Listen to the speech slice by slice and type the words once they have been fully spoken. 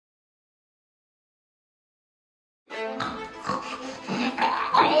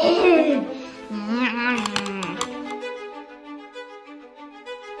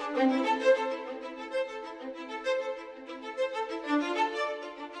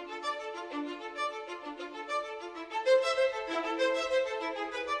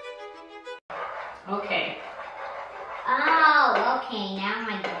Okay. Oh, okay, now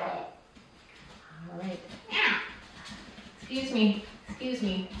I get it. All right. Excuse me. Excuse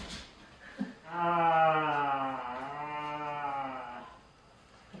me.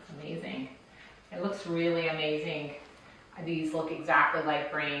 That's amazing. It looks really amazing. These look exactly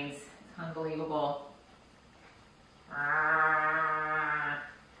like brains. It's unbelievable.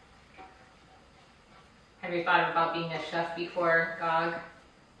 Have you thought about being a chef before, Gog?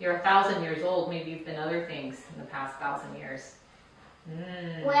 You're 1,000 years old. Maybe you've been other things in the past 1,000 years.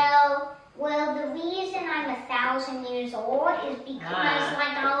 Well, the reason I'm 1,000 years old is because,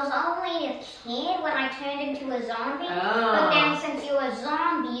 like, I was only a kid when I turned into a zombie. Oh. But then, since you're a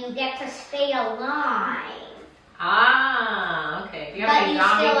zombie, you get to stay alive. Ah, okay. Do you have But any you're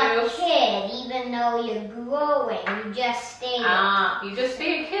zombie still a moves? kid, even though you're growing. You just stay. You just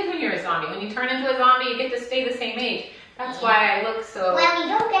stay a kid when you're a zombie. When you turn into a zombie, you get to stay the same age. That's why I look so... Well, you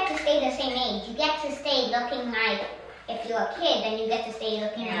don't get to stay the same age. You get to stay looking like, if you're a kid, then you get to stay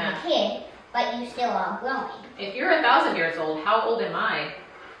looking like a kid, but you still are growing. If you're 1,000 years old, how old am I?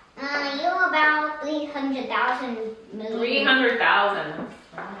 You're about 300,000 million. 300,000.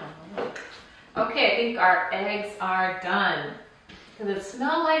 Okay, I think our eggs are done. Does it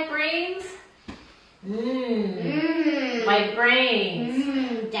smell like brains? Like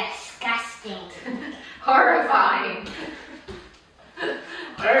brains. Disgusting. Horrifying.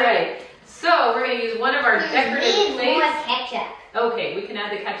 All right, so we're going to use one of our decorative plates. More ketchup. Okay, we can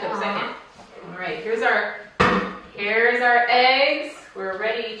add the ketchup second. All right, here's our eggs. We're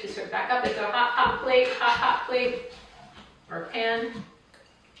ready to serve back up. It's a hot plate, or pan.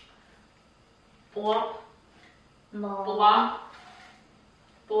 Blop, blop,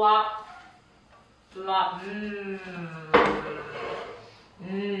 blop, blop.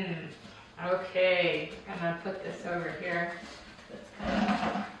 Okay, I'm gonna put this over here.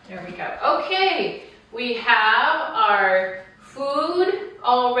 There we go. Okay, we have our food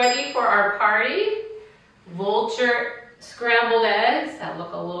all ready for our party. Vulture scrambled eggs that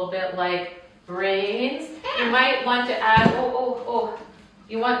look a little bit like brains. You might want to add,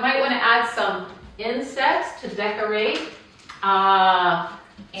 might want to add some insects to decorate.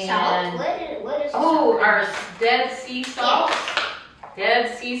 And Salt? What is salt? our dead sea salt. Yes.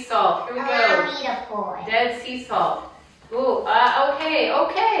 Dead sea salt. Here we Allow go. me to pour it. Dead sea salt. Ooh,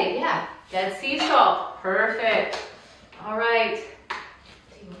 okay, yeah. Dead sea salt. Perfect. All right.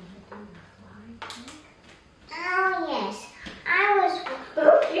 Oh, yes. I was...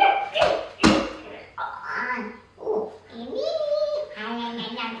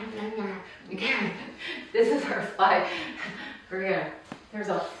 This is our fly. There's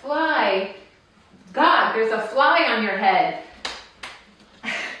a fly. God, there's a fly on your head.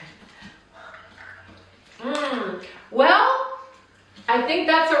 Well, I think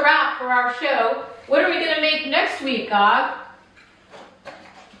that's a wrap for our show. What are we going to make next week, Gog?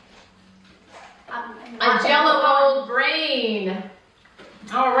 A Jello roll brain.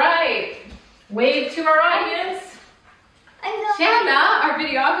 All right. Wave to our audience. Shanna, our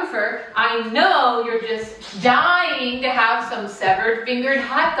videographer, I know you're just dying to have some severed fingered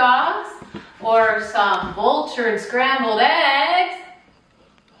hot dogs or some vulture and scrambled eggs.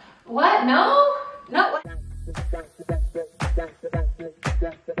 What? No? No?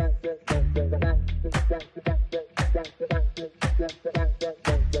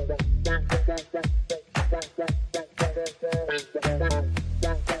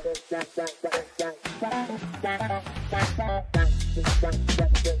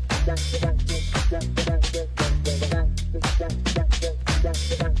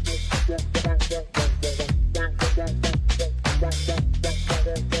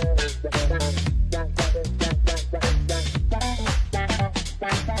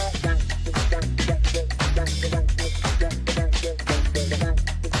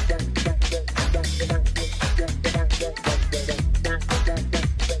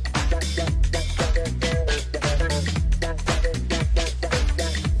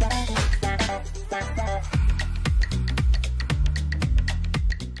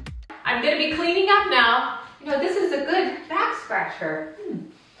 I'm going to be cleaning up now. You know, this is a good back scratcher.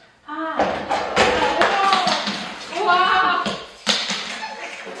 Wow.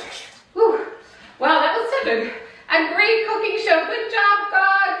 Whew. Wow, that was such a great cooking show. Good job,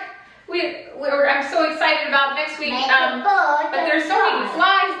 Gog. I'm so excited about next week. But there's so many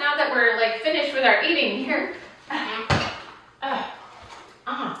flies now that we're like finished with our eating here.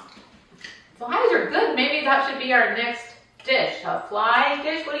 be our next dish? A fly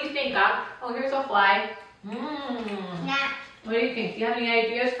dish? What do you think, Doc? Oh, here's a fly. Mmm. Nah. What do you think? Do you have any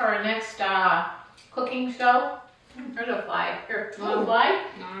ideas for our next cooking show? Here's a fly. Here, you want a fly?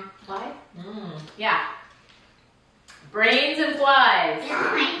 Nah. Fly? Mmm. Yeah. Brains and flies.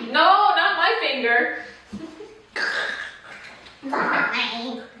 Fly. No, not my finger.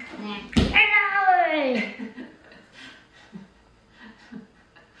 Fly.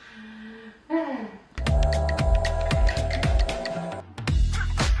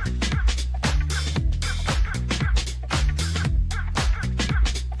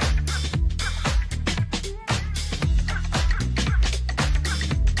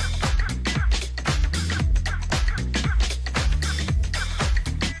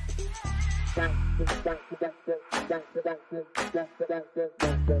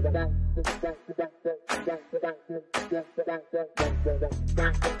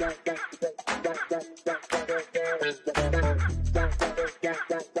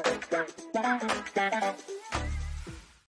 Thank you.